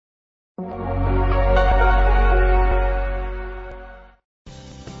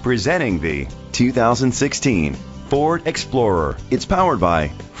Presenting the 2016 Ford Explorer. It's powered by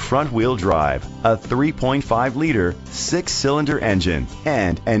front-wheel drive, a 3.5-liter, 6-cylinder engine,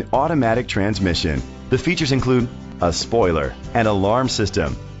 and an automatic transmission. The features include a spoiler, an alarm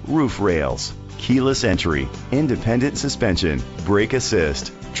system, roof rails, keyless entry, independent suspension, brake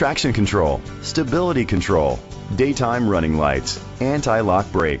assist, traction control, stability control, daytime running lights,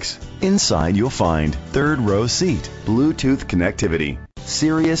 anti-lock brakes. Inside you'll find third-row seat, Bluetooth connectivity,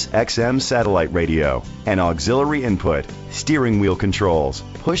 Sirius XM satellite radio, an auxiliary input, steering wheel controls,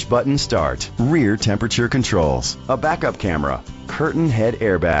 push-button start, rear temperature controls, a backup camera, curtain head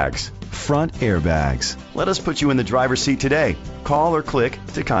airbags, front airbags. Let us put you in the driver's seat today. Call or click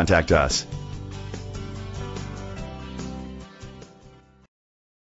to contact us.